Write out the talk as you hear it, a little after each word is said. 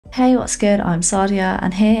Hey, what's good? I'm Sadia,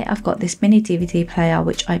 and here I've got this mini DVD player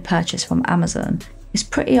which I purchased from Amazon. It's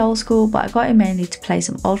pretty old school, but I got it mainly to play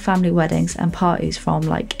some old family weddings and parties from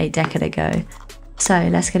like a decade ago. So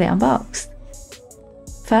let's get it unboxed.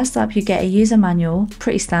 First up, you get a user manual,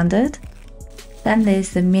 pretty standard. Then there's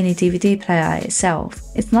the mini DVD player itself.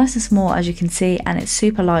 It's nice and small as you can see, and it's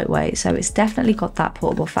super lightweight, so it's definitely got that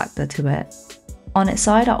portable factor to it. On its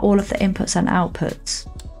side are all of the inputs and outputs.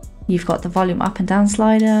 You've got the volume up and down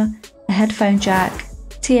slider, a headphone jack,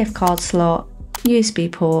 TF card slot, USB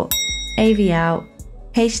port, AV out,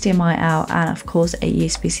 HDMI out, and of course a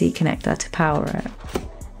USB-C connector to power it.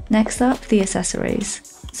 Next up, the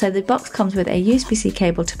accessories. So the box comes with a USB-C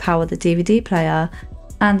cable to power the DVD player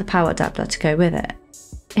and the power adapter to go with it.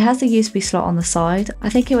 It has the USB slot on the side. I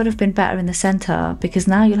think it would have been better in the center because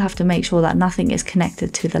now you'll have to make sure that nothing is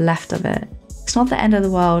connected to the left of it. It's not the end of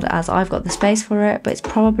the world as I've got the space for it, but it's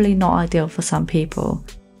probably not ideal for some people.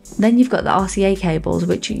 Then you've got the RCA cables,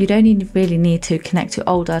 which you don't even really need to connect to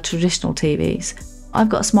older traditional TVs. I've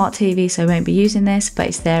got a smart TV, so I won't be using this, but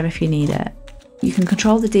it's there if you need it. You can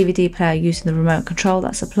control the DVD player using the remote control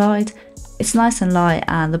that's supplied. It's nice and light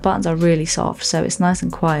and the buttons are really soft, so it's nice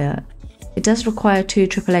and quiet. It does require 2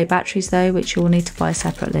 AAA batteries though, which you will need to buy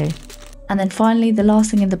separately. And then finally, the last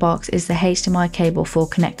thing in the box is the HDMI cable for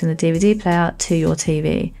connecting the DVD player to your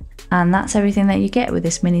TV. And that's everything that you get with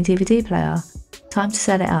this mini DVD player. Time to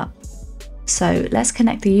set it up. So let's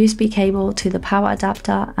connect the USB cable to the power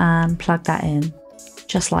adapter and plug that in,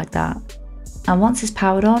 just like that. And once it's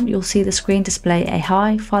powered on, you'll see the screen display a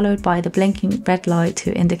high followed by the blinking red light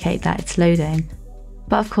to indicate that it's loading.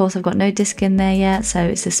 But of course I've got no disc in there yet, so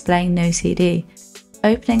it's displaying no CD.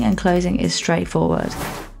 Opening and closing is straightforward.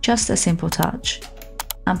 Just a simple touch.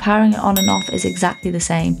 And powering it on and off is exactly the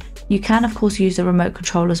same. You can of course use the remote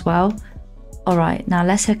control as well. Alright, now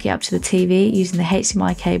let's hook it up to the TV using the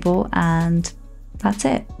HDMI cable, and that's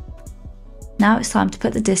it. Now it's time to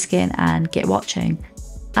put the disc in and get watching.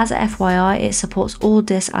 As a FYI, it supports all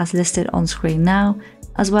discs as listed on screen now,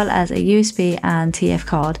 as well as a USB and TF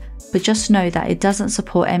card, but just know that it doesn't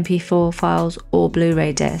support MP4 files or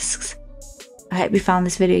Blu-ray discs. I hope you found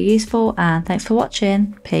this video useful and thanks for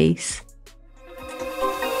watching. Peace.